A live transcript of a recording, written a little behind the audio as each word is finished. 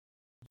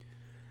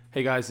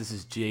Hey guys, this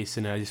is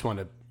Jason. I just want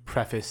to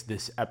preface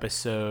this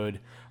episode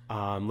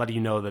letting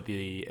you know that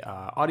the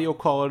audio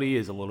quality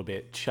is a little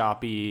bit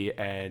choppy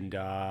and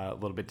a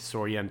little bit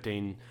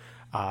disorienting.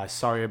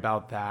 Sorry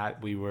about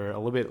that. We were a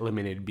little bit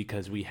limited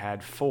because we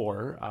had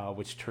 4,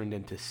 which turned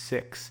into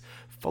 6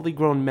 fully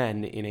grown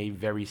men in a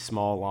very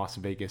small Las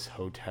Vegas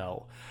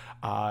hotel.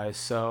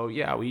 So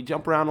yeah, we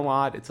jump around a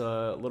lot. It's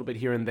a little bit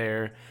here and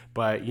there,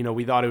 but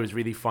we thought it was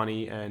really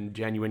funny and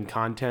genuine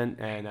content,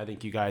 and I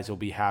think you guys will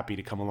be happy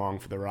to come along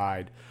for the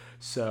ride.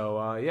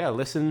 So yeah,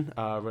 listen,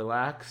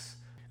 relax,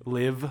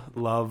 live,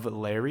 love,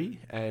 Larry,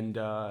 and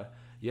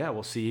yeah,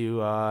 we'll see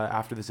you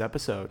after this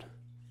episode.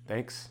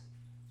 Thanks.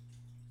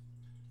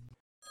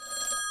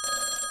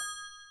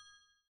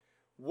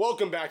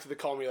 Welcome back to the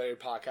Call Me Later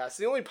podcast,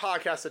 the only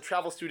podcast that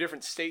travels to a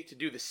different state to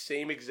do the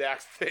same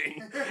exact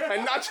thing.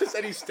 And not just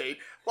any state,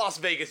 Las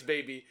Vegas,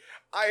 baby.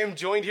 I am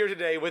joined here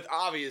today with,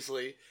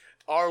 obviously,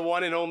 our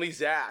one and only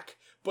Zach,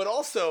 but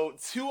also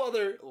 2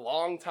 other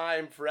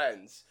longtime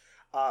friends,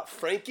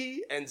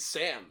 Frankie and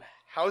Sam.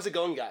 How's it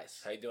going,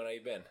 guys? How you doing? How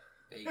you been?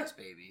 Vegas,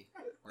 baby.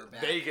 We're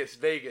back.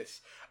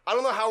 Vegas. I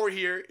don't know how we're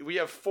here. We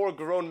have 4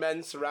 grown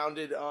men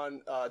surrounded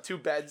on 2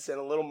 beds and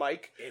a little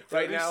mic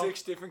right now.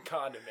 36 different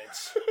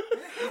condiments.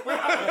 We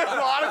have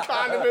a lot of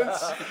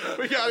condiments.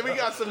 We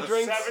got some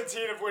drinks.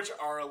 17 of which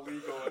are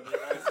illegal in the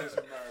United States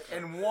of America.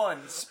 And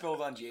 1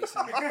 spilled on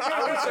Jason.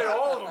 I would say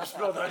all of them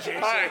spilled on Jason.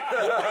 All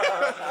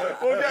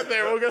right. We'll get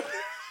there.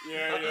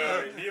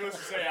 Yeah. Needless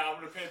to say, I'm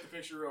going to paint the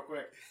picture real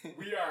quick.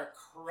 We are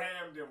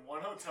crammed in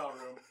one hotel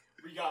room.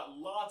 We got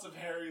lots of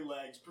hairy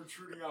legs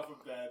protruding off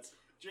of beds.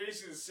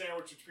 Jason is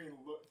sandwiched between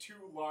 2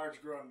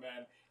 large grown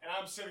men, and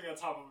I'm sitting on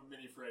top of a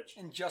mini fridge.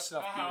 And just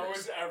enough How beers.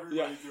 is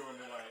everybody doing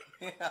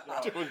tonight?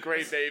 Yeah. Doing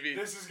great, baby.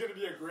 This is going to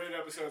be a great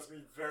episode. It's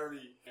going to be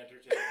very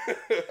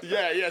entertaining.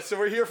 Yeah. So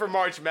we're here for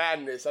March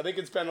Madness. I think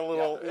it's been a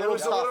little It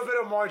was tough. a little bit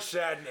of March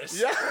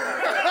sadness. Yeah.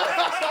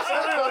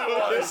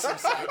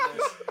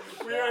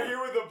 We are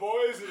here with the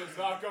boys, and it's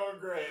not going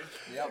great.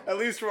 Yep. At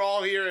least we're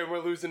all here and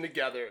we're losing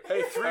together.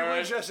 Hey, 3 All right.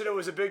 weeks yesterday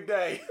was a big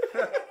day.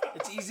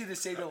 It's easy to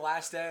say the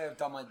last day I've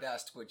done my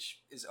best,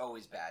 which is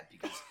always bad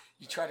because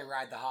you try to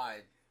ride the high,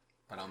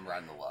 but I'm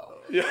riding the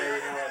low. Yeah.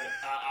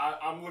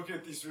 I'm looking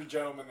at these 3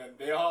 gentlemen, and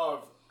they all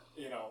have,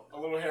 a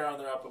little hair on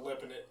their upper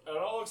lip, and it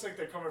all looks like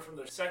they're coming from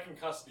their second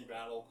custody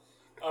battle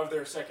of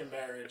their second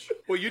marriage.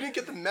 Well, you didn't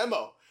get the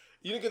memo.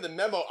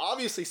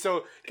 Obviously.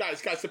 So,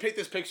 guys, to paint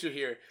this picture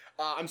here,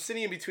 I'm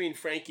sitting in between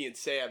Frankie and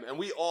Sam, and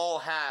we all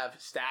have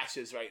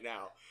stashes right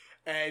now.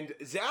 And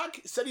Zach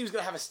said he was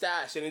going to have a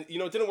stash, and it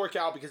didn't work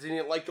out because he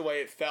didn't like the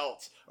way it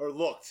felt or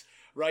looked.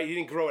 Right? He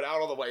didn't grow it out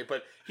all the way,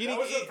 but he's the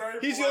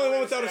only one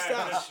without a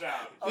stash.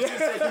 I was going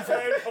to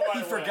say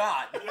he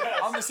forgot. Yes.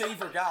 I'm going to say he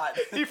forgot.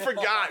 He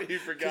forgot.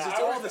 Because it's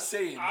all the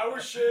same. I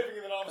was shaving,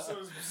 and then all of a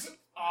sudden it was,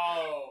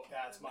 oh,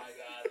 that's my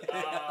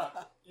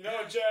bad. You know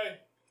what, Jay?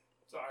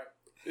 Sorry.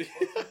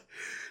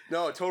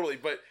 No, totally.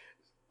 But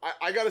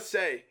I got to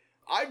say,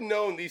 I've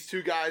known these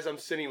 2 guys I'm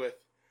sitting with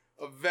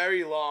a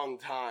very long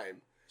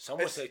time. Some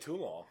would say too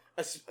long.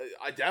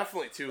 I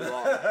definitely too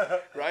long,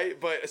 right?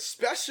 But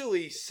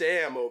especially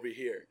Sam over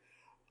here.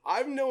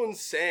 I've known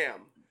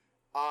Sam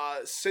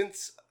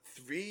since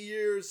 3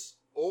 years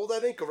old, I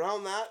think,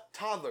 around that.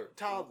 Toddler.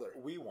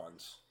 Wee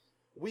ones.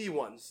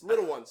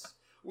 Little ones.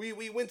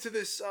 We went to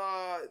this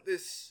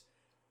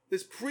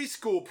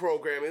preschool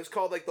program. It was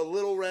called like the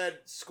Little Red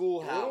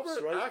Schoolhouse,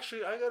 right?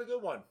 Actually, I got a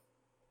good one.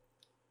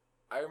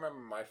 I remember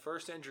my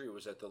first injury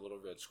was at the Little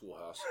Red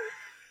Schoolhouse.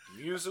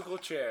 Musical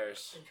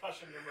chairs.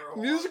 Concussion number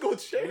 1. Musical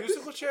chairs.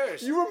 Musical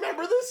chairs. You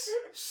remember this?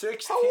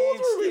 16 How old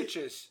were we?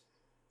 stitches.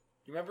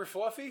 You remember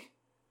Fluffy?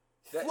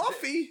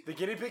 Fluffy? The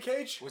guinea pig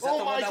cage? Was that Oh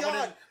the my one that God.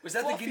 went in? Was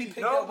that Fluffy. the guinea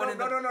pig No, that went in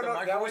the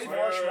That was microwave?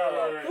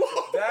 marshmallow. Wait.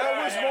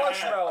 That was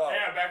marshmallow.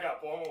 Hang on, back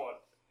up. One.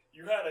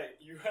 You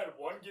had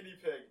one guinea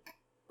pig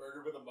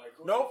burger with a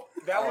microwave. Nope,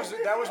 that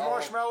was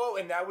marshmallow,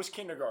 and that was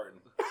kindergarten.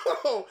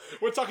 Oh,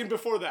 we're talking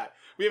before that.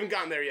 We haven't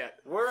gotten there yet.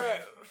 We're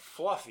at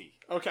Fluffy.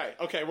 Okay,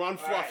 we're on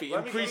Fluffy in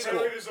let me preschool.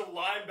 There's a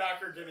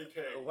linebacker guinea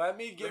pig. Let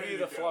me give There you you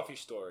the go. Fluffy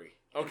story.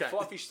 Okay. The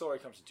Fluffy story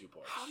comes in 2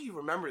 parts. How do you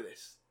remember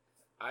this?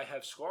 I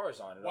have scars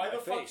on it. Why on the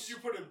my fuck face. did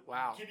you put a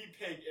Wow. guinea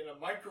pig in a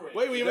microwave?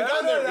 Wait, we haven't No,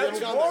 gotten there. no, We that's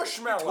haven't gotten there.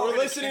 marshmallow. We're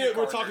listening. We're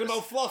kindergartners. talking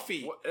about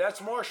Fluffy.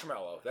 That's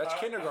marshmallow. That's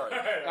kindergarten.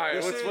 All right,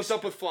 This what's is-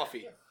 up with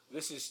Fluffy?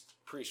 This is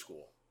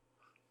preschool.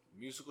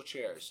 Musical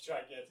chairs.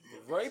 Gigantic.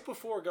 Right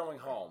before going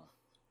home,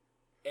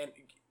 and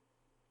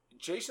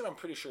Jason, I'm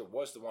pretty sure,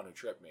 was the one who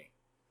tripped me.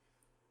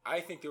 I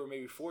think there were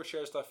maybe 4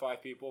 chairs left,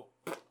 5 people.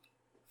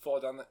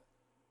 Fall down the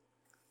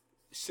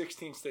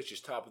 16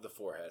 stitches, top of the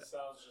forehead.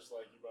 Sounds just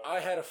like you, buddy. I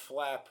had a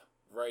flap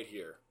right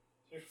here.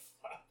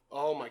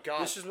 Oh my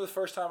God! This is the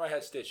first time I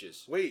had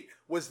stitches. Wait,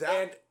 was that?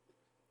 And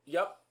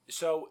yep.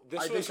 So this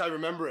I was, think I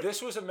remember it.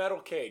 This was a metal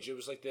cage. It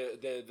was like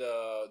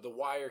the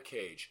wire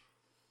cage.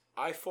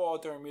 I fall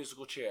during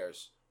musical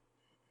chairs.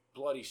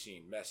 Bloody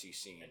scene, messy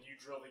scene. And you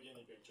drill the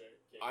guinea pig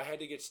cage. I had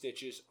to get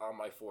stitches on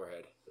my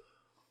forehead.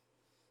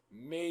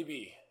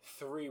 Maybe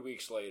 3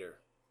 weeks later,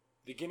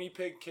 the guinea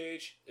pig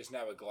cage is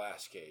now a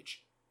glass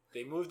cage.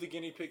 They moved the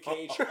guinea pig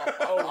cage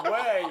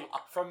away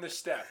from the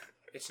step.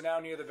 It's now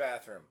near the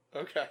bathroom.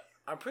 Okay.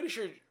 I'm pretty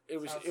sure it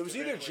was Sounds either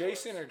debatable.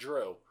 Jason or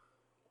Drew.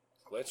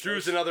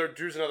 Drew's another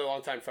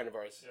longtime friend of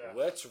ours. Yeah.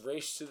 Let's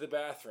race to the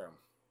bathroom.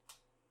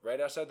 Right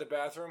outside the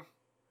bathroom,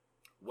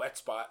 wet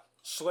spot,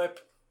 slip,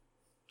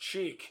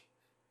 cheek,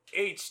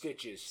 8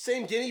 stitches.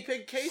 Same guinea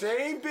pig cage?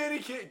 Same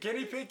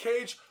guinea pig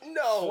cage.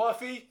 No.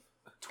 Fluffy,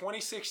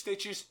 26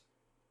 stitches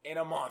in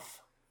a month.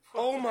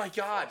 Oh my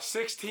God.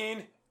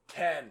 16,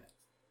 10.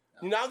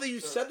 Now that you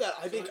said that,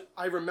 I think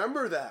I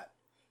remember that.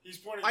 He's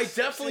pointing. I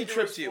definitely 16 to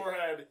tripped his you.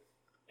 Forehead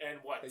and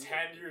what? 10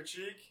 to your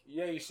cheek.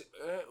 Yeah,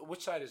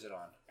 which side is it on?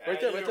 Right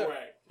there, right Either there. way.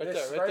 Right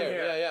This there, right right there.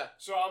 here. Yeah, yeah.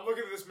 So I'm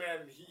looking at this man.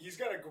 He's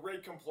got a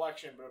great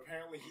complexion, but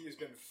apparently he has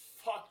been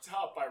fucked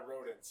up by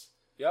rodents.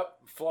 Yep,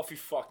 Fluffy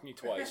fucked me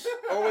twice.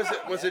 Or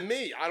was it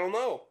me? I don't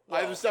know.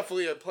 I was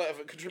definitely a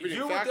contributing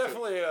You factor.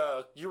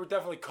 were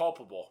definitely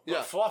culpable. But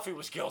Yeah. Fluffy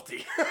was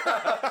guilty.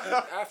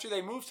 After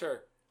they moved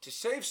her to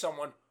save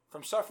someone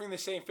from suffering the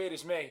same fate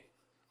as me,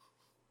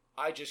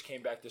 I just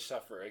came back to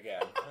suffer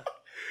again.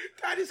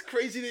 That is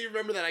crazy that you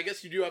remember that. I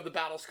guess you do have the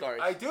battle scars.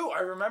 I do. I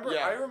remember.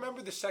 Yeah. I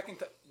remember the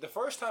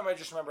first time. I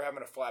just remember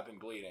having a flap and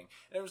bleeding,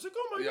 and it was like,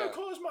 "Oh my Yeah. God,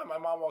 call his mom." My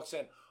mom walks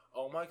in.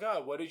 "Oh my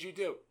God, what did you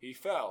do?" "He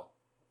fell."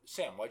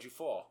 "Sam, why'd you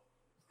fall?"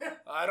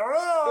 "I don't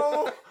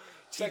know."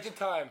 Second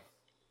time,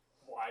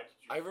 Why did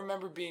you? I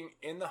remember being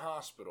in the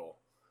hospital.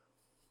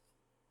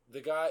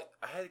 The guy,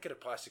 I had to get a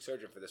plastic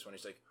surgeon for this one.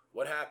 He's like,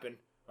 "What happened?"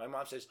 My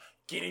mom says,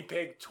 "Guinea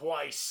pig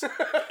twice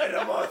in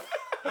a month."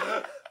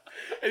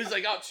 And he's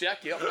like, "Oh,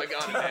 check. Yep, I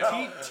got it."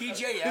 man."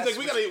 TJS. He's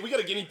like, "We got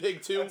a guinea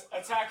pig too."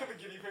 Attack of the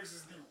Guinea Pigs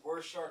is the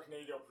worst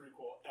Sharknado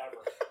prequel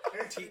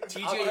ever. I'll tell you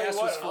TJS was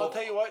what. full. I'll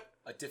tell you what.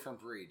 A different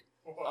breed.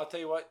 I'll tell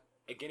you what.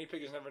 A guinea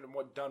pig has never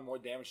done more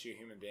damage to a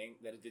human being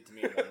than it did to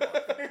me in 1 month.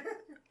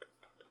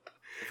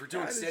 If we're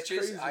doing That is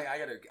stitches, crazy. I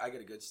got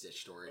a good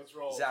stitch story. Let's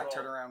roll, Zach, let's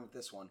turn roll. around with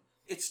this one.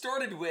 It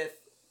started with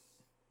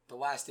the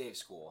last day of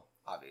school,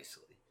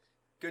 obviously.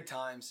 Good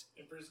times.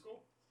 In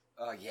preschool?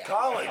 Yeah.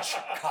 College.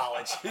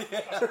 College.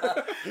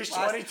 He's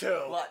 22.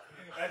 What?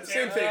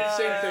 Same thing.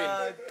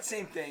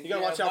 Same thing. You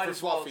gotta watch out might for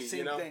as well, Fluffy. Same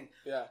you know. thing.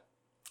 Yeah.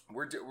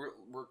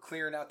 We're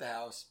clearing out the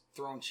house,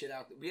 throwing shit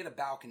out. We had a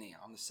balcony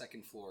on the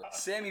second floor.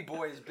 Sammy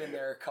Boy has been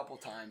there a couple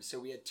times, so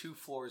we had 2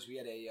 floors. We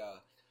had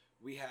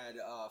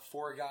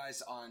 4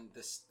 guys on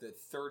the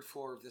third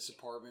floor of this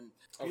apartment.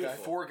 We had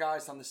Okay. 4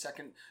 guys on the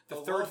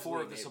third floor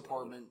lovely of this neighborhood.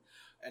 apartment,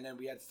 and then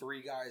we had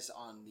 3 guys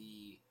on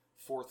the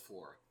 4th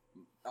floor.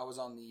 I was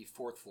on the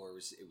 4th floor.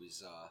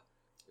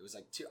 It was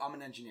like 2. I'm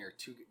an engineer.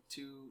 2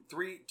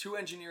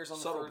 engineers on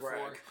the Subtle 3rd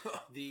brag. floor.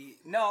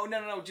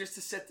 No, just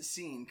to set the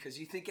scene because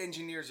you think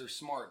engineers are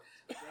smart.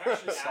 They're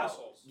actually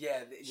assholes.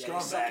 Yeah, they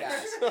suck Scumbags.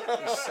 ass.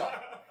 They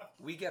suck.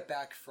 We get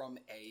back from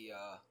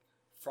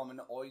an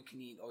all you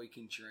can eat, all you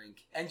can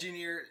drink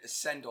engineer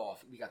send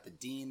off. We got the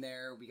dean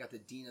there. We got the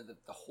dean of the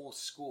whole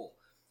school.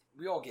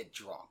 We all get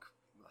drunk.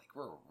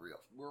 We're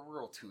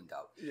real tuned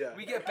up. Yeah.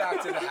 We get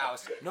back to the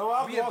house. No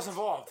alcohol's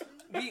involved.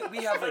 We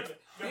have like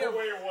No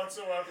way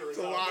whatsoever. It's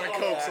a lot of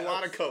cokes, a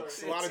lot of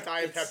cokes, a lot of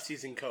Diet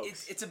Pepsis and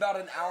cokes. it's about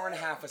an hour and a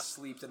half of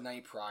sleep the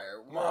night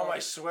prior. Mom, I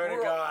swear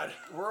to God.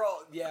 We're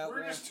all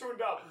We're just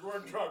tuned up. We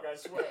weren't drunk, I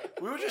swear.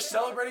 We were just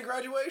celebrating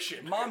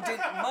graduation. Mom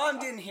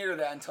didn't hear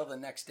that until the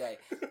next day.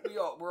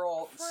 We're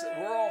all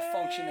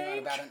functioning on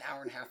about an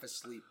hour and a half of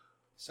sleep.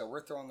 So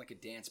we're throwing like a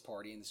dance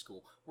party in the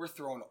school. We're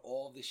throwing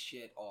all this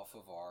shit off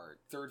of our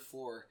 3rd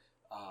floor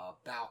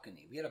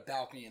balcony. We had a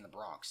balcony in the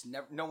Bronx.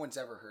 No one's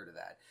ever heard of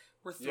that.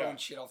 We're throwing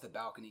shit off the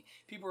balcony.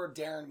 People are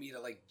daring me to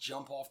like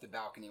jump off the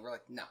balcony. We're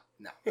like, no,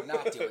 we're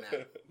not doing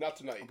that. Not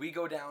tonight. We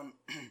go down.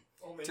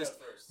 Only Just at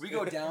first. we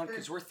go down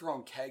because we're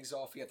throwing kegs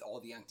off. We have all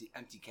the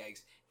empty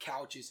kegs,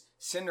 couches,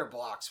 cinder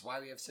blocks. Why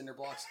we have cinder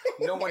blocks?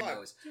 No one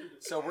knows.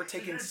 So we're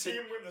taking Your team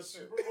win the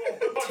Super Bowl.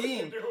 What are you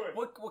team. doing?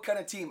 What kind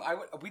of team?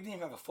 We didn't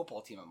even have a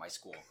football team at my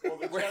school. Well,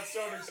 the Jets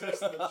don't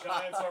exist, and the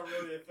Giants aren't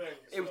really a thing.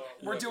 So.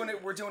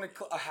 We're doing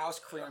a house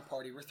clearing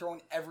party. We're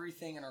throwing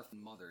everything in our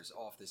mothers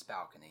off this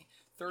balcony.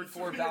 3rd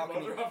floor Your balcony.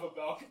 mother have a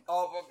balcony?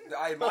 Oh,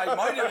 I might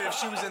have if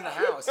she was in the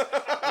house.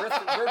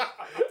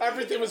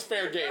 Everything was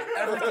fair game.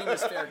 Everything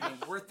was fair game.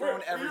 We're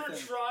throwing We were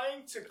everything.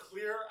 trying to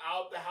clear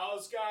out the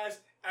house, guys.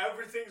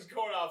 Everything's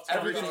going off.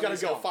 Everything's gonna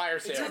go fire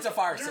It's sale. a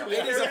fire sale. You're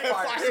It is a carrying-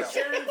 fire you're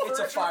sale. carrying It's a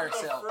furniture fire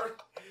from the sale.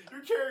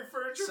 You're carrying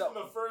furniture So-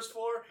 from the 1st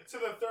floor to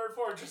the 3rd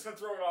floor just to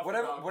throw it off. the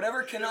balcony.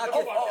 Whatever cannot Oh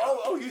get. my God.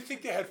 Oh, you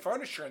think they had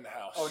furniture in the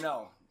house? Oh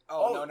no.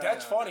 Oh, no,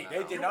 that's funny. no. They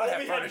did You not have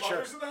only had furniture.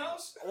 mothers in the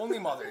house? Only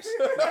mothers.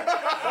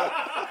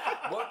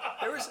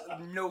 There was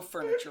no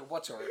furniture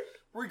whatsoever.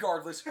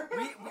 Regardless,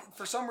 we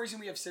for some reason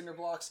we have cinder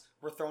blocks.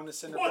 We're throwing the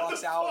cinder What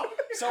blocks the out. fuck?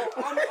 So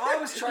I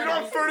was You trying don't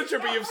to. have furniture,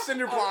 but you have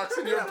cinder blocks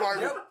in your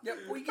apartment. Yep.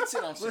 Well, you can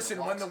sit on cinder Listen,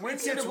 blocks. when the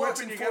wind Cinder gets blocks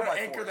whipping, you and gotta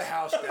 4x4s. anchor the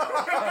house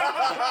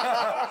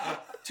down.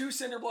 2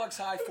 cinder blocks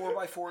high,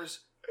 4x4s.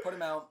 Put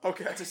him out.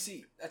 Okay. That's a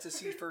seat. That's a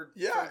seat for.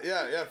 Yeah,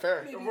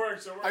 fair. It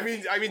works. It works.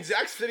 I mean,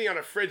 Zach's sitting on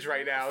a fridge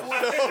right now, so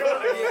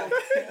Yeah.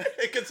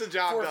 it gets the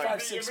job 4 or done. 5,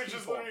 the 6 image is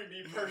people. literally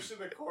me perched in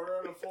the corner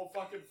on a full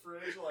fucking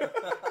fridge, like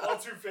all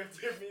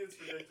 250 of me. It's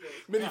ridiculous.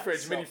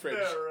 Mini fridge.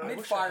 Yeah, right. Mid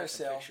wish I fire had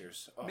some sale.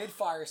 pictures. Oh. Mid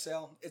fire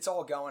sale. It's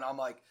all going. I'm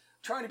like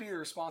trying to be the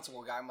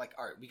responsible guy. I'm like,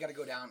 all right, we got to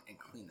go down and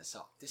clean this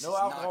up. This No is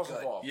alcohol's not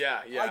good. involved.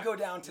 Yeah. I go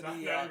down to Now the.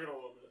 you're gonna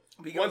love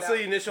it. We go Once down,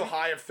 the initial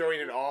high of throwing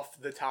it off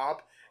the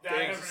top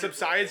thing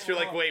subsides, you're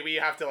like, wait, we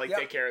have to Yep,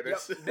 take care of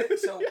this. yep.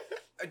 So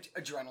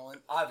adrenaline,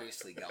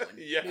 obviously going.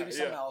 Yeah, Maybe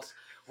something yeah. else.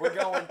 We're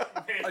going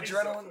Maybe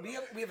adrenaline. something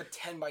We have a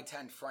 10 by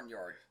 10 front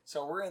yard.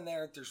 So we're in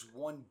there. There's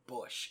one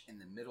bush in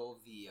the middle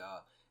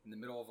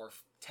of our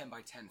 10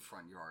 by 10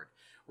 front yard.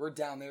 We're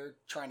down there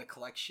trying to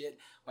collect shit.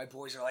 My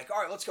boys are like,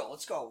 all right, let's go.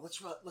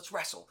 Let's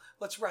wrestle.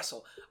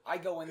 I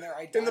go in there.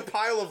 In the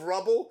pile of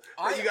rubble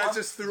that you guys I'm-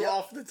 just threw yep,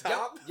 off the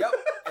top. Yep.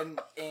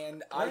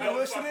 And I When know- you're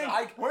listening,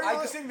 I go-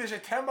 listening, there's a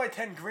 10 by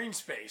 10 green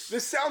space.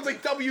 This sounds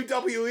like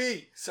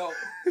WWE. So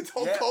It's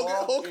Hulk Yeah, Hogan.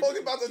 well, Hulk it-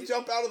 Hogan about to it-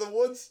 jump out of the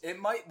woods. it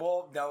might.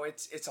 Well, no,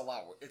 it's a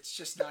lot. It's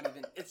just not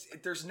even.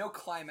 There's no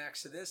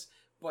climax to this.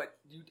 But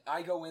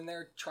I go in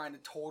there trying to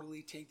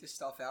totally take this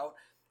stuff out.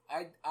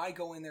 I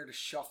go in there to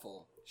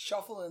shuffle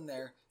in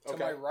there to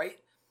Okay. my right.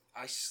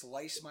 I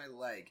slice my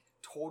leg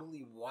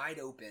totally wide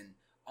open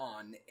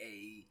on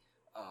a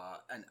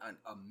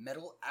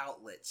metal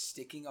outlet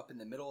sticking up in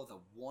the middle of the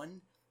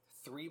 1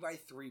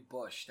 3x3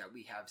 bush that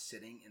we have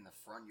sitting in the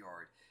front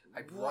yard.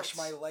 I brush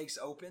my legs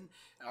open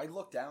and I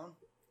look down.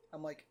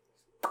 I'm like,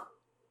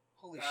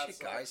 holy shit,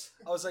 guys!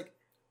 I was like,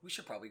 we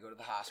should probably go to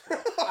the hospital.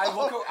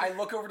 I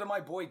look over to my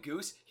boy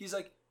Goose. He's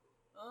like,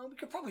 we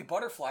could probably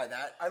butterfly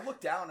that. I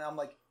look down and I'm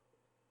like,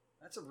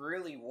 that's a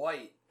really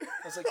white. I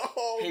was like,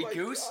 Oh hey my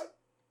Goose, God.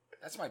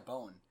 that's my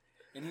bone.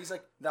 And he's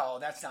like, no,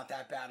 that's not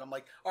that bad. I'm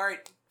like, all right,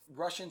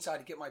 rush inside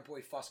to get my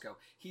boy Fusco.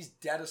 He's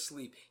dead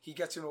asleep. He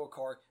gets into a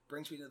car,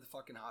 brings me to the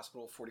fucking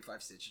hospital.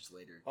 45 stitches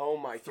later. Oh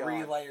my God.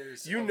 3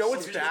 layers. You of know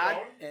it's stitches. bad.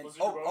 And Was it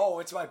your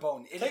bone? it's my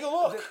bone. Take a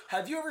look.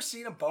 Have you ever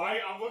seen a bone?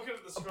 I'm looking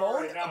at the scar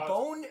bone- right now. a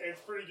bone- It's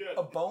pretty good.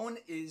 A bone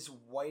is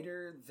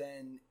whiter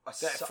than a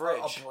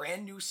fridge.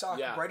 brand new sock,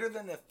 Yeah. brighter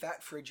than the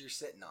fat fridge you're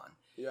sitting on.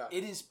 Yeah.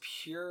 It is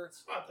pure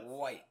not that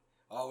white.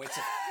 Oh, it's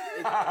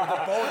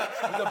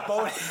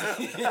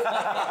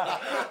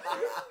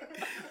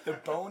the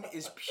bone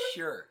is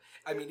pure.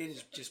 I mean, it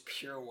is just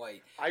pure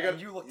white. And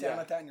you look down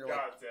at that and you're God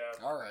like,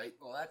 damn. all right,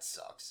 well that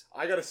sucks.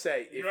 I gotta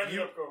say, You ended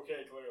up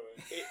okay,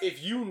 clearly.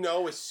 if you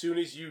know as soon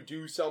as you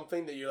do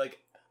something that you're like,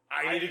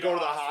 I I need to need go a to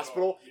the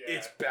hospital. hospital, Yeah.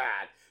 it's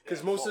bad.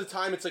 Because most of the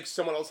time, it's like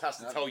someone else has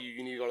to tell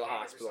you need to go to the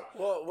hospital.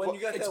 Well, when Well,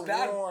 you get it's that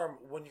bad.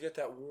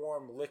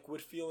 warm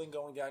liquid feeling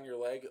going down your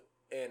leg,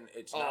 and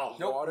it's Oh. not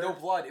No, water. no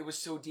blood. It was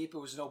so deep, it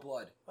was no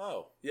blood.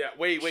 Oh, Yeah,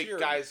 wait, Cheery.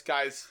 guys.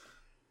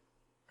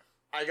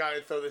 I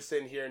gotta throw this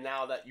in here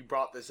now that you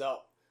brought this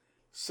up.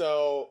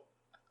 So,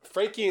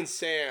 Frankie and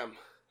Sam,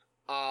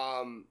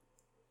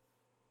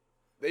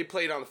 they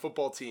played on the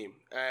football team.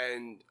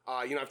 And,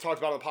 I've talked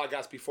about it on the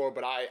podcast before,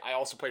 but I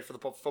also played for the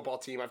football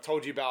team. I've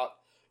told you about,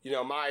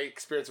 my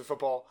experience with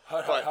football.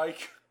 But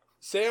hike.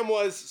 Sam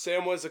was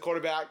the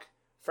quarterback.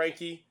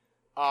 Frankie,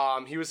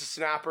 he was a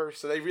snapper.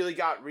 So they really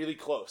got really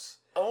close.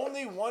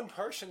 Only one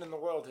person in the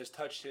world has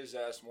touched his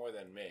ass more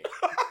than me.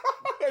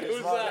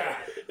 Who's mother.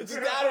 that? It's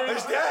his dad or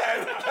his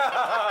dad?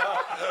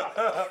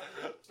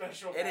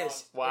 Special It bond.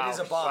 is. Wow. It is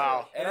a bond.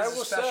 Wow. It And is I a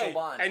will special say-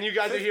 bond. And you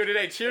guys are here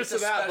today. Cheers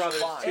It's to a that, special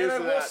brothers. bond. Cheers And I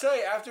to will that.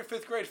 say, after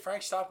 5th grade,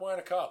 Frank stopped wearing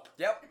a cup.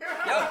 Yep. And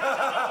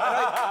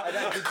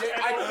the day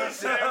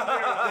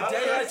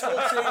I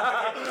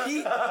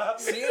told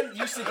Sam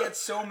used to get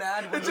so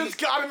mad when It just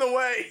got in the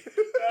way.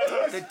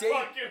 the day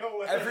Fucking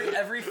hilarious.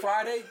 every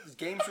Friday,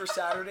 games were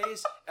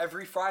Saturdays.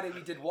 Every Friday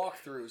we did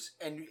walkthroughs,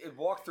 and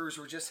walkthroughs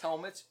were just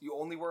helmets. You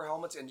only wear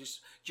helmets and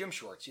just gym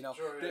shorts.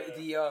 Sure,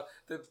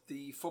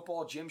 the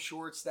football gym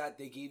shorts that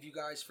they gave you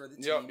guys for the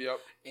team. Yep.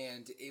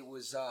 And it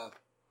was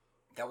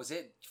that was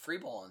it, free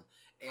balling.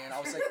 And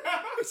I was like,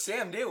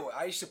 Sam knew.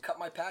 I used to cut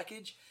my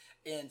package,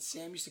 and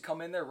Sam used to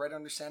come in there right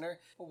under center.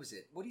 What was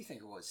it? What do you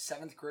think it was?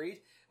 7th grade.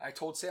 I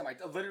told Sam. I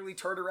literally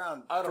turned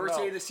around. I don't First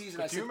know. day of the season.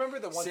 But I do you said, remember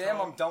the one Sam,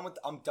 time- I'm done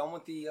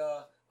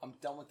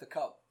with the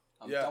cup.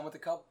 I'm Yeah. done with the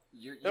cup.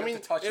 You I have mean,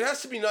 to touch it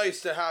has to be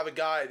nice to have a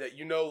guy that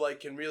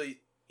can really.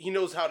 He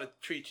knows how to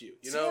treat you.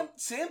 You know.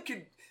 Sam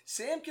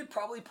could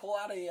probably pull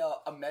out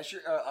a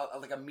measure,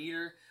 like a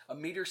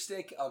meter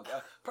stick of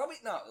probably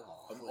not.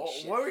 Oh, holy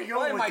shit. where are you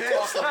Why going am with I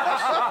this? talking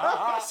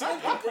about this?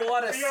 Sam could pull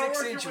out a We are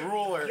working 6-inch with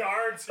ruler.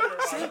 Yards here.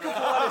 Sam could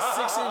pull out a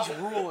 6-inch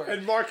ruler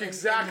And mark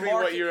exactly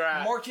mark what it- you're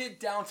at. Mark it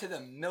down to the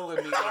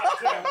millimeter.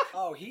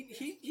 Oh,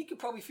 he could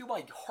probably feel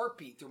my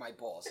heartbeat through my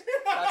balls.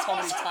 That's how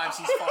many times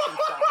he's fucking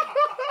fucking.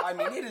 I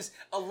mean, it is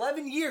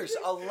 11 years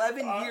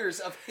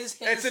of his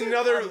hands It's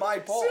another. on my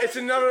balls. It's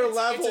another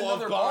level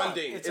another of bond.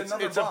 bonding. It's It's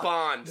another a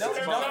bond. No, It's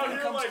a Sam's bond. out nothing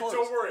here comes like, close.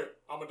 don't worry,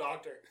 I'm a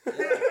doctor.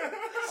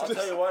 I'll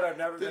tell you what, I've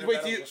never been Wait,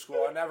 to do you- medical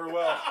school. I never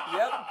will.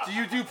 Yep. Do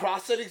you do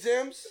prostate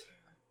exams?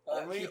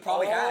 He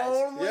probably has.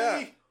 Only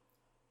Yeah.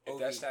 if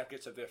that snap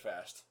gets up there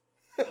fast.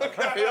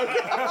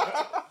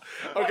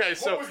 Okay,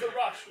 so What was the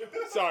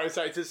rush?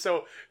 sorry.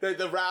 So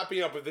the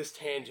wrapping up of this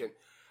tangent,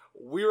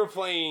 we were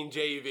playing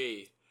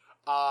JV,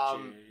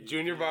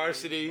 junior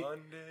varsity,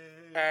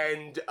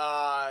 and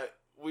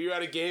we were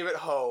at a game at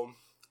home,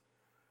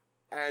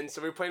 and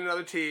so we were playing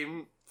another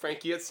team.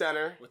 Frankie at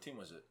center. What team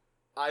was it?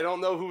 I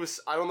don't know who was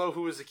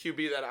the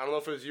QB then. I don't know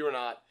if it was you or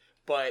not,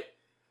 but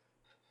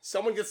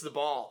someone gets the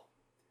ball,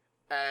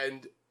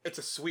 and it's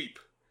a sweep,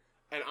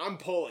 and I'm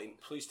pulling.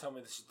 Please tell me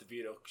this is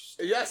DeVito.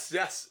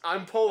 Yes,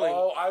 I'm pulling.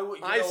 Oh, I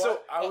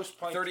was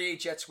playing 38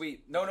 jet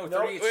sweep. No,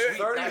 38 wait, sweep.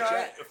 not 39,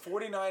 jet.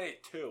 49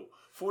 at 2,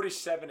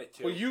 47 at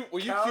 2. Were you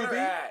Counter QB?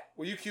 at-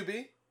 Were you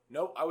QB?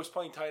 Nope, I was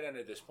playing tight end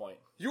at this point.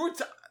 You were.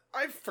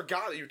 I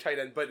forgot that you were tight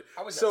end, but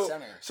I was so at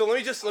center. so let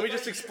me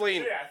just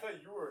explain. Yeah, I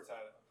thought you were a tight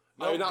end.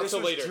 No, not this till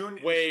was later.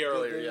 Way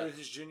earlier. It Yeah. was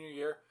his junior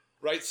year.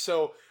 Right.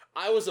 So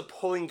I was a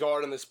pulling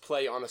guard on this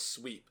play on a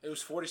sweep. It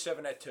was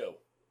 47 at 2.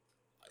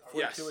 42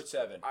 Yes. at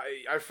 7.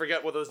 I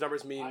forget what those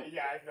numbers mean.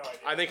 Yeah, I have no idea.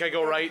 I think I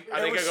go right. I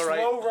think I go right.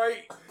 Slow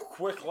right,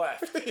 quick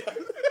left.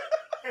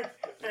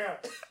 Yeah.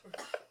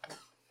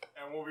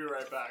 And we'll be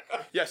right back.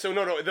 Yeah. So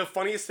no. The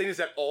funniest thing is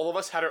that all of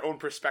us had our own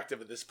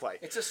perspective of this play.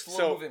 It's a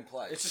slow-moving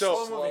play. It's a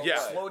So, slow-moving yeah.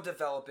 play. Slow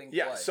developing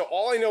Yeah, play. so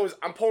all I know is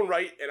I'm pulling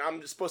right, and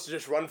I'm supposed to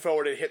just run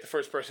forward and hit the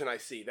first person I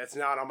see. That's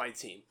not on my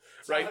team,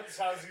 right?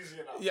 Sounds easy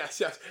enough.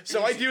 Yes.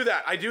 So I do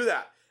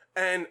that,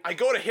 and I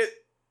go to hit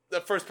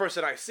the first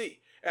person I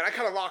see, and I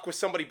kind of lock with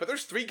somebody, but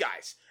there's 3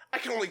 guys. I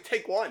can only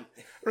take one,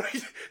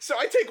 right? So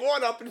I take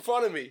one up in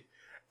front of me,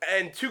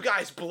 and 2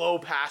 guys blow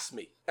past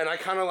me, and I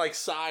kind of like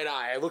side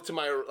eye. I look to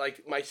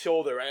my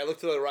shoulder, and I look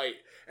to the right,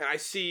 and I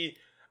see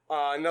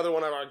another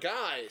one of our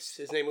guys.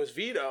 His name was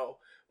Vito,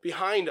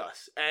 behind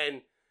us,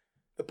 and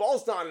the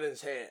ball's not in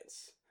his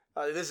hands.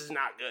 This is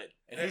not good.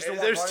 And he's the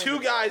one There's running 2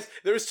 the guys.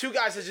 There's 2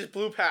 guys that just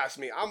blew past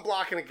me. I'm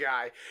blocking a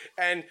guy,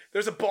 and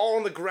there's a ball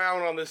on the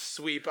ground on this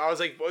sweep. I was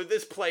like, well,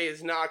 this play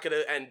is not going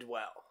to end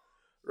well,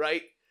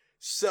 right?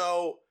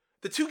 So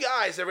the 2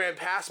 guys that ran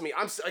past me,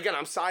 I'm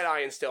side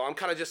eyeing still. I'm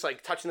kind of just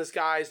like touching this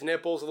guy's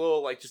nipples a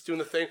little, like just doing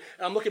the thing.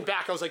 And I'm looking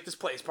back. I was like, this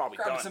play is probably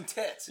grabbing done. some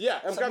tits. Yeah,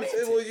 I'm Some grabbing.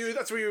 man Well, tits.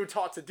 that's what you were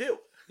taught to do,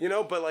 you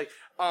know. But like,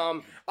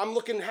 I'm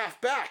looking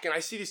half back, and I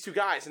see these 2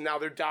 guys, and now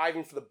they're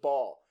diving for the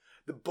ball.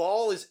 The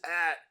ball is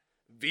at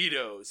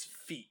Vito's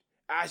feet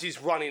as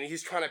he's running, and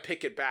he's trying to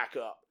pick it back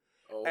up.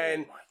 Oh,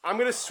 And my I'm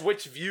gonna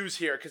switch views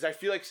here because I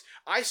feel like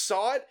I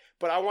saw it,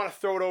 but I want to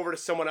throw it over to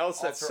someone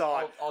else that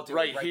saw it I'll do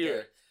right it right here.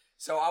 there.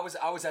 So I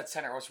was at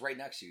center. I was right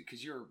next to you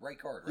because you're right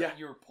guard, right? Yeah.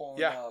 You were pulling.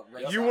 Yeah,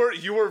 right you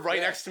side. were right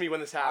Yeah. next to me when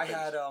this I happened.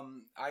 had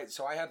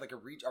I had like a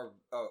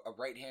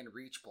right hand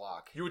reach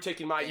block. You were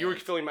taking you were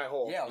filling my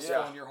hole. Yeah, I was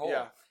Yeah. filling your hole.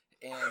 Yeah.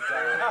 And oh,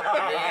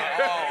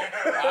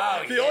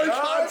 The only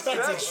yeah. context-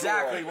 That's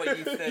exactly what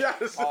you think.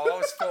 Yes. Oh, I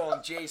was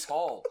filling Jay's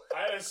hole.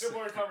 I had a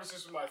similar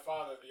conversation with my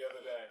father the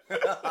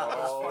other day.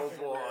 Oh,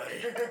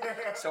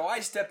 boy. So I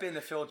step in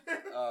to fill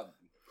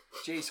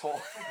Jay's hole.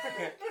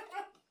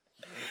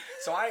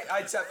 So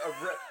I'd set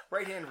a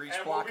right hand reach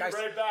And block. we'll be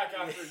right back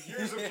after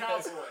years of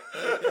counseling.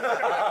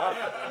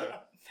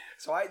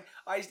 So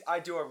I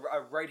do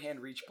a right hand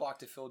reach block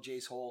to fill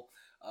Jay's hole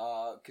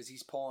because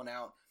he's pulling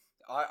out.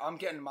 I'm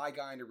getting my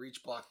guy into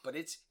reach block, but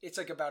it's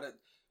like about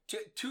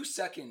 2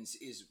 seconds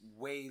is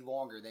way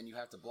longer than you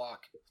have to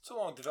block It's a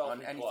long on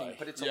developing anything. play.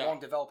 But it's Yeah. a long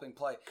developing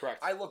play.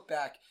 Correct. I look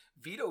back.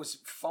 Vito's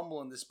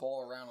fumbling this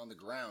ball around on the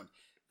ground.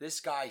 This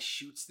guy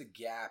shoots the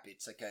gap.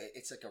 It's like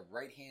a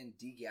right hand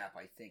D gap,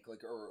 I think,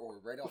 like or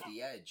right off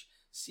the edge.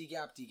 C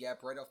gap, D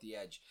gap, right off the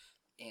edge.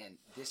 And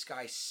this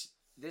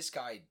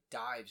guy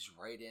dives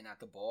right in at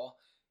the ball,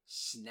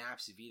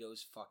 snaps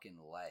Vito's fucking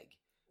leg.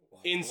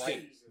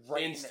 Instant.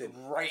 Right Instant.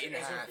 in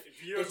half.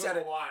 Vito's It's on at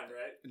the a- line,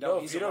 right? No,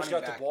 he's a Vito's running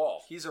got back. the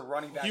ball. He's a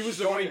running back. He was He's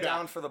the going running back.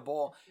 down for the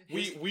ball.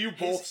 We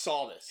both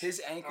saw this.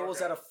 His ankle is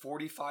Okay. at a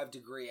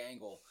 45-degree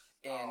angle,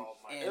 and Oh,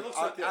 my and God. It looks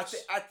like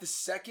at this. the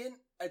second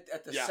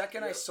Yeah.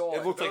 second I saw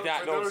It looked like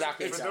that. For No, those,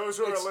 exactly. For It's- those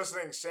who are it's-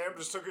 listening, Sam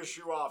just took his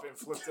shoe off and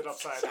flipped it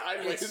upside down.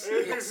 Sideways. it's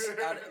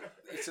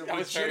That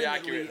was very legitimately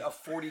accurate. a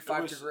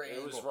 45-degree It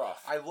angle. was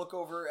rough. I look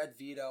over at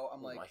Vito.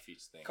 I'm like, my feet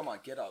stink. come on,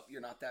 get up.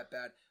 You're not that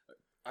bad.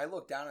 I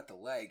look down at the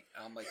leg.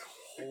 And I'm like,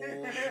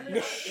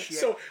 holy shit.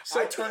 So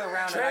I turn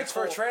around and I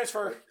Transfer.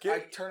 I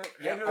turn it.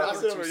 Yeah, Hand it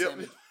over over. to Yep.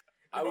 Sam.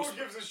 I was Who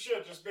gives a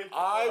shit? Just make the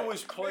I play.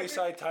 was play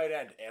side tight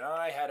end, and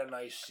I had a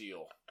nice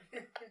seal.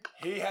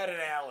 He had an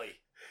alley.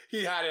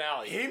 He had an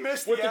alley. He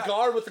missed with the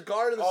the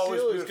guard and the Oh, seal. it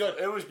It was beautiful.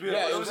 good. It was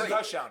beautiful. Yeah, it was a great.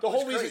 touchdown. The It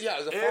whole was reason, great. yeah,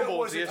 it was a It fumble.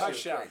 was the a issue.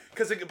 touchdown.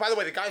 Because, by the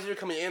way, the guys that are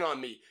coming in on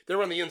me, they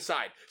were on the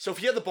inside. So if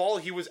he had the ball,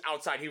 he was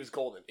outside. He was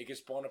golden. It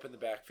gets blown up in the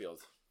backfield.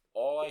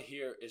 All I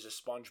hear is a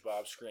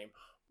SpongeBob scream.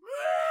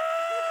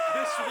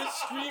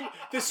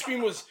 This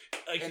scream was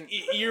like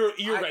ear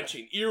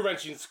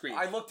wrenching scream.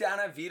 I look down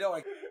at Vito.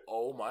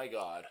 Oh my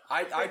God!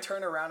 I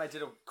turn around. I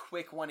did a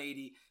quick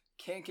 180.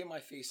 Can't get my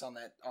face on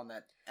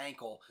that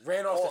ankle.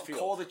 Ran off Call- the field.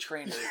 Call the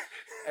trainer,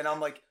 and I'm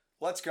like,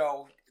 "Let's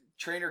go,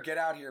 trainer, get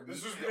out here."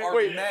 This was Or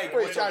wait, Meg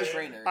wait, was our guys.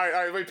 trainer. All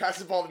right, wait. Pass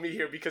the ball to me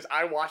here because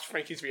I watched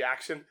Frankie's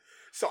reaction.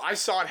 So I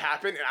saw it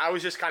happen, and I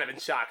was just kind of in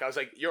shock. I was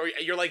like,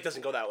 your leg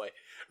doesn't go that way,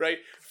 right?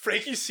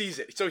 Frankie sees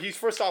it. So he's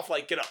first off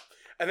like, get up.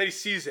 And then he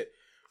sees it.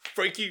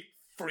 Frankie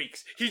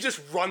freaks. He just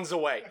runs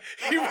away.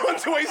 He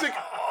runs away. He's like,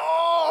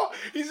 oh!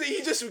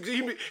 He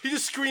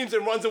just screams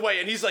and runs away.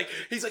 And he's like,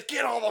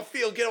 get on the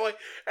field, get away.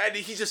 And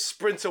he just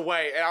sprints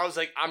away. And I was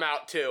like, I'm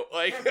out too.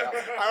 Like,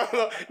 I don't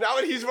know. Now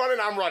that he's running,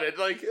 I'm running.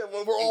 Like,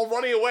 we're all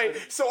running away.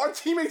 So our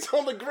teammates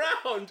on the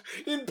ground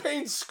in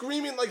pain,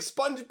 screaming like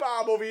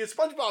SpongeBob over here,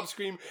 SpongeBob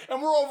scream,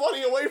 and we're all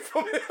running away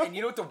from him. And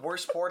you know what the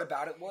worst part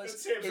about it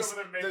was? Sam's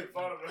over there making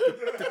fun of him.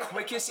 The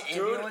quickest Dude,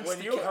 ambulance.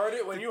 when you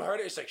heard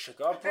it, it's like,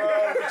 shut up, bro.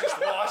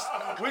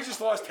 We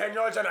just lost 10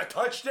 yards on a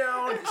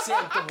touchdown.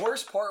 Sam, the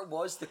worst part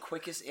was the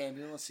quickest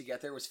ambulance to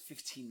get there was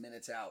 15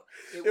 minutes out.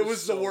 It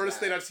was the so worst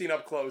bad. thing I've seen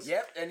up close.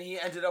 Yep, and he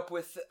ended up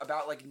with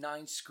about like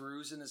 9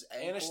 screws in his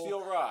ankle And a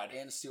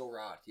steel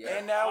rod. Yeah,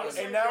 And now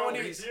Honestly, when no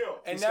he big deal.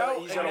 he's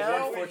got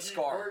a 1 foot He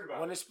scar. worried about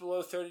when it. it's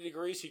below 30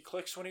 degrees, he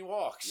clicks when he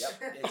walks.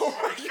 Yep. It's, Oh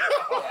my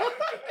god.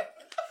 yeah.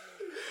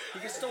 He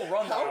can still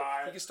run though.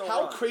 He can still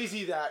How run.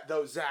 crazy that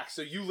though, Zach?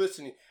 So you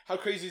listening? How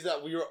crazy is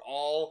that we were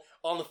all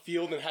on the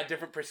field and had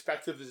different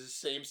perspectives of the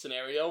same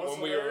scenario What's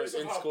when we were hilarious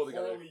in is how school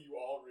together? poorly you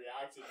all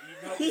reacted. You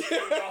didn't help this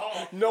kid at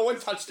all. No one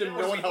touched him. It No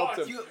was one helped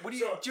fucked. him.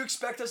 Do you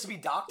expect us to be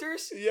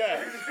doctors?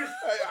 Yeah,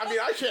 I mean,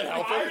 I can't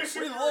help him.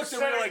 Obviously, We looked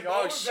and we were like,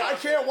 oh, shit. I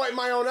can't wipe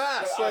my own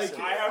ass. Like,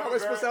 I have how am I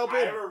supposed to help I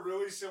him? have a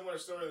really similar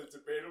story that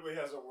debatably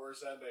has a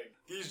worse ending.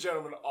 These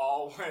gentlemen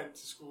all went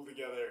to school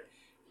together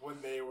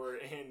when they were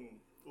in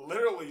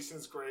literally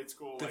since grade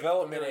school. like,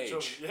 Development when they were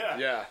age. children.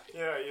 Yeah.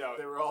 Yeah,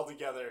 they were all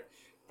together.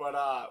 But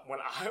when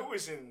I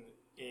was in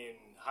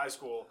high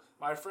school,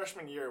 my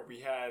freshman year, we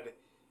had,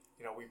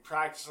 we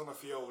practiced on the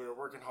field, we were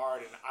working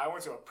hard, and I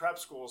went to a prep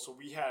school, so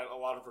we had a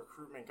lot of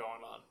recruitment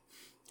going on.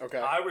 Okay.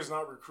 I was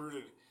not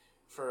recruited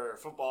for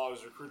football, I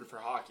was recruited for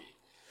hockey.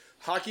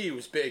 Hockey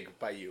was big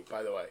by you,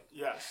 by the way.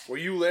 Yes. Where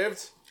you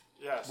lived,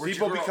 Yes.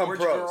 people become Where'd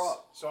you grow pros.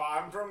 up? So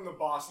I'm from the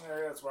Boston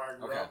area. That's where I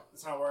grew Okay. up.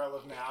 That's not where I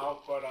live now.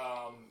 But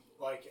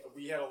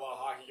we had a lot of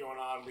hockey going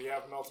on. We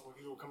have multiple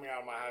people coming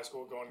out of my high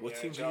school going to What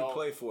the team do NHL. you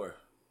play for?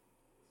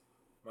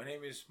 My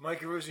name is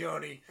Mike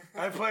Eruzione.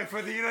 I play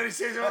for the United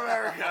States of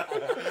America.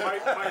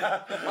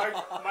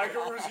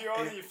 Michael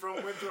Ruzioni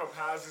from Winthrop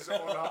has his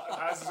own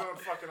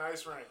fucking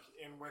ice rink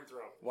in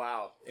Winthrop.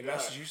 Wow. In Yeah.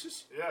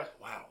 Massachusetts? Yeah.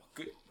 Wow.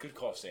 Good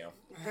call, Sam.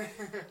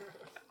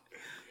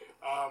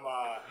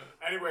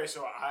 Anyway,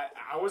 so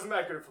I wasn't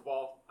that good at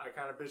football. I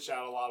kind of bitched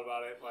out a lot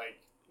about it. Like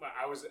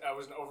I was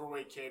an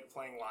overweight kid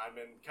playing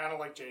lineman, kind of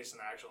like Jason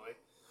actually.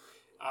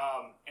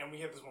 And we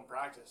had this one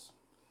practice,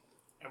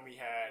 and we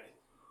had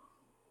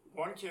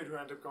one kid who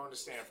ended up going to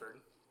Stanford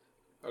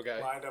Okay.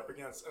 lined up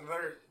against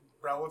another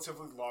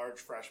relatively large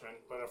freshman,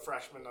 but a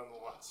freshman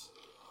nonetheless.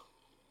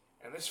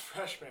 And this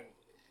freshman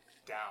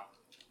down,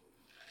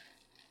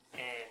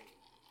 and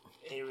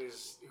he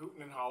was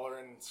hooting and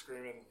hollering,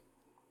 screaming,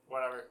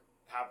 whatever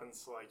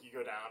happens. Like you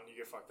go down, you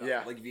get fucked up.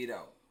 Yeah. Like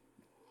Vito.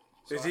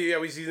 Was he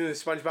using the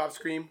SpongeBob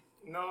scream?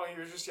 No, he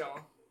was just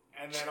yelling.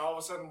 And then all of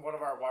a sudden, one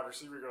of our wide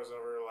receiver goes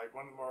over, like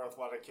one of the more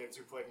athletic kids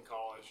who played in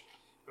college,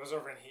 goes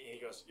over and he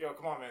goes, "Yo,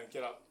 come on, man,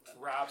 get up."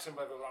 Grabs him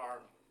by the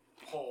arm,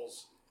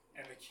 pulls,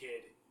 and the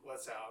kid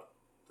lets out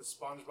the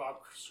SpongeBob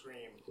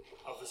scream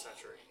of the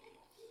century.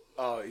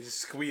 Oh, he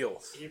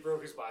squeals. He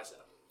broke his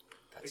bicep.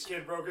 The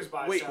kid broke his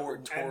bicep. Wait, tore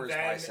and his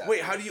then, bicep.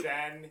 Wait, how do you-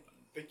 Then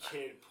the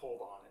kid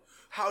pulled on it.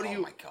 How do Oh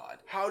you? my god.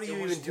 How do you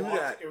It was even do locked-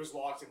 that? It was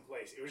locked in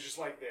place. It was just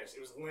like this. It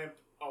was limp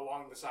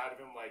along the side of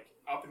him, like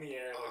up in the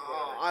air, like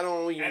Oh, whatever. I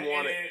don't even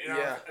want it. And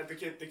Yeah.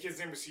 the kid's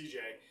name was CJ.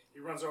 He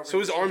runs over. So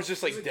his and arm's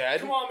just he's like dead.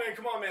 Come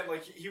on, man.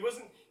 Like he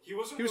wasn't. He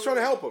wasn't. He was really- trying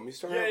to help him. He's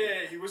trying to Yeah, help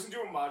him. yeah. He wasn't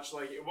doing much.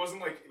 Like it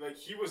wasn't like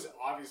he was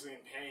obviously in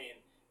pain,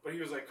 but he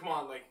was like, "Come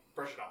on, like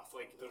brush it off.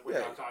 Like the wind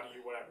Yeah. knocked on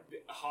you, whatever." The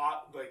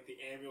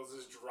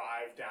ambulances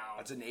drive down.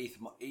 That's an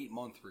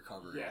 8-month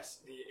recovery. Yes,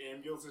 the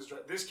ambulances.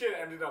 This kid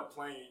ended up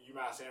playing at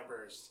UMass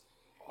Amherst.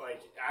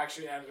 Like,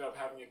 actually ended up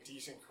having a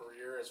decent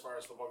career as far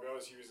as football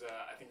goes. He was,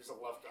 I think, he was a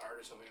left guard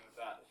or something like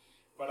that.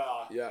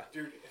 But Yeah.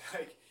 dude,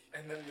 like,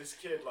 and then this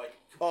kid, like,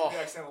 completely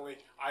Oh. accidentally.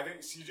 I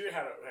think CJ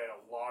had a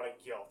lot of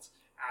guilt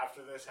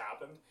after this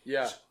happened.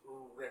 Yeah. Just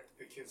ripped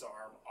the kid's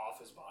arm off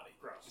his body.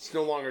 Gross. It's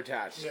no longer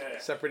attached. Yeah.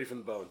 Separated from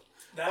the bone.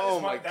 That Oh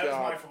is my that is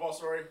my God. football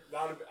story.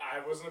 I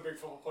wasn't a big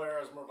football player.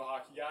 I was more of a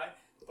hockey guy.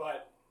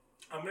 But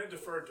I'm going to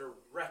defer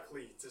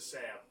directly to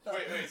Sam.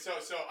 Wait.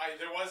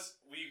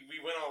 We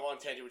went on a long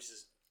tangent, which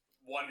is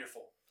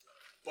wonderful.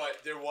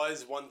 But there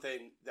was one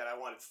thing that I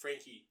wanted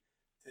Frankie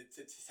to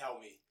tell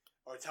me,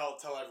 or tell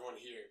everyone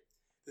here.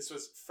 This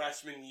was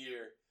freshman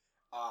year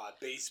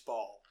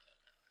baseball.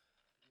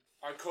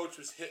 Our coach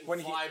was hitting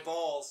fly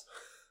balls,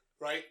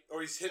 right?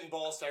 Or he's hitting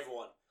balls to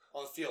everyone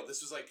on the field.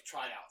 This was like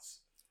tryouts.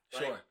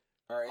 Right? Sure.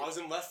 All right. I was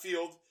in left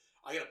field.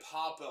 I get a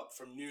pop up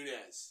from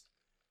Nunez,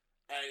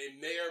 and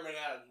it may or may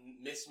not have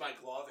missed my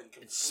glove and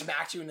completely... It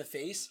smacked you in the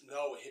face?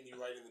 No, it hit me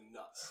right in the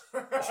nuts.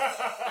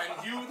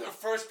 And you were the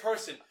first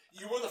person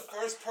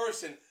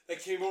that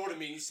came over to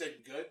me and you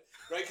said, good?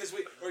 Right?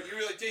 Or you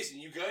were like, Jason,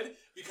 you good?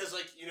 Because,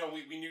 like, you know,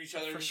 we knew each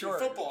other in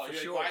football. For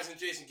You're sure. like, why isn't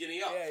Jason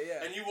getting up?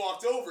 Yeah. And you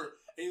walked over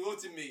and you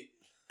looked at me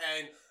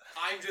and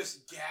I'm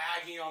just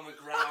gagging on the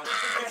ground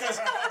because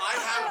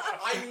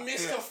I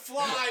missed a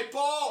fly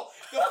ball.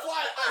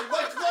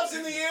 My glove's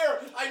in the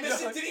air. I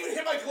missed it. Didn't even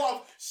hit my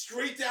glove.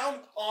 Straight down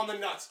on the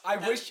nuts.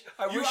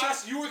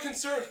 You were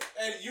concerned,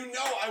 and you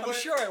know I was.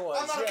 I'm sure I was.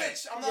 I'm not a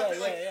bitch. I'm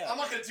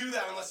not gonna do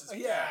that unless it's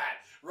bad,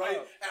 right?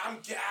 Oh. And I'm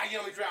gagging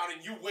on the ground,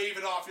 and you wave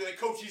it off. You're like,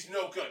 Coach, he's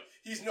no good.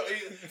 You're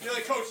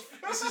like, Coach,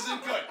 this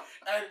isn't good.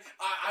 And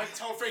I'm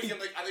telling Frankie, I'm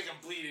like, I think I'm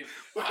bleeding.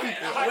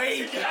 I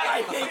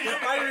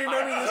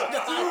remember this.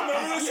 Do you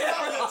remember this?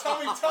 Yeah. Tell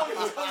me. You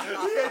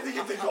had to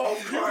get the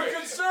golf cart. You were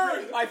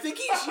concerned. I think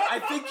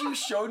you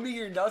showed me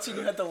your nuts and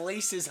you had the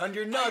laces on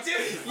your nuts. I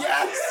did.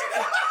 Yes.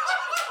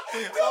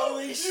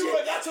 Holy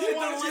shit! That's what I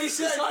wanted the you to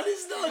laces say. on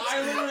his nuts.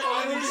 I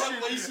literally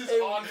had laces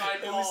on my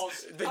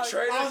balls. The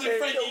trainer I was like, came.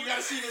 Frankie, you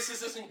gotta see this.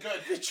 This isn't good.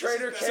 The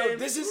trainer came.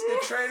 The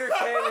trainer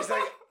came. He's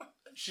like,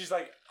 she's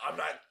like, I'm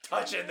not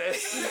touching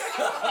this.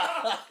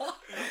 I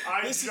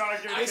did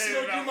not get I paid showed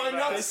you enough my for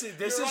that. nuts. This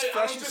You're is right, fresh.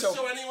 I don't just So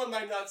show anyone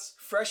my nuts.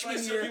 I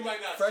freshman showed you my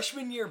nuts.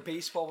 freshman year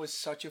baseball was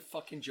such a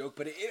fucking joke,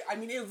 but it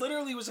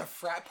literally was a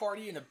frat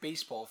party in a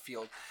baseball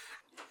field.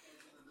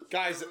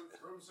 Guys,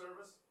 Room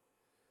service?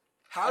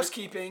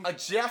 Housekeeping. a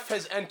Jeff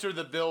has entered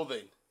the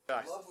building. I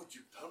love what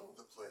you've done with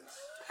the place.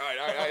 All right,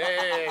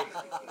 hey. All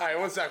right,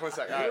 one sec. All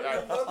right.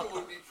 Your mother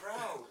would be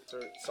proud.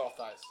 Sir, soft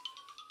eyes.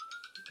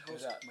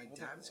 Who's that? My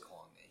dad's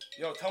calling me.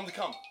 Yo, tell him to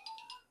come.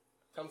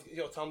 Tell him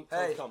to come.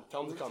 Hey. Tell him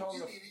to come. You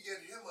need to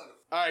get him on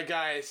All right,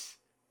 guys.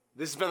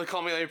 This has been the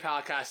Call Me Larry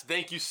podcast.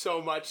 Thank you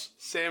so much,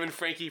 Sam and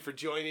Frankie, for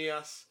joining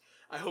us.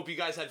 I hope you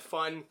guys had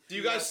fun. Do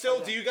you guys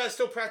still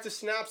practice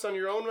snaps on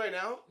your own right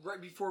now?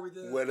 Right before we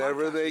did.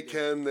 Whenever they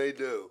can, they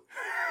do.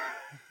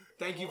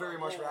 Thank you very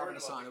much for having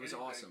us on. It was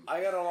awesome.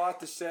 I got a lot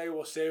to say.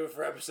 We'll save it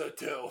for episode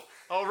 2.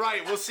 All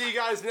right, we'll see you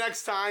guys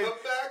next time. Come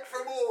back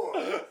for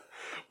more.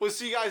 We'll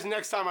see you guys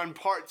next time on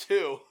part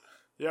 2.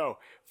 Yo,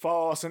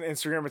 follow us on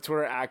Instagram and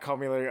Twitter at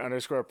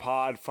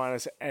CallMeLarry_pod. Find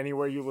us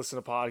anywhere you listen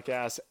to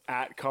podcasts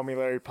at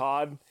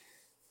CallMeLarryPod.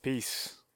 Peace.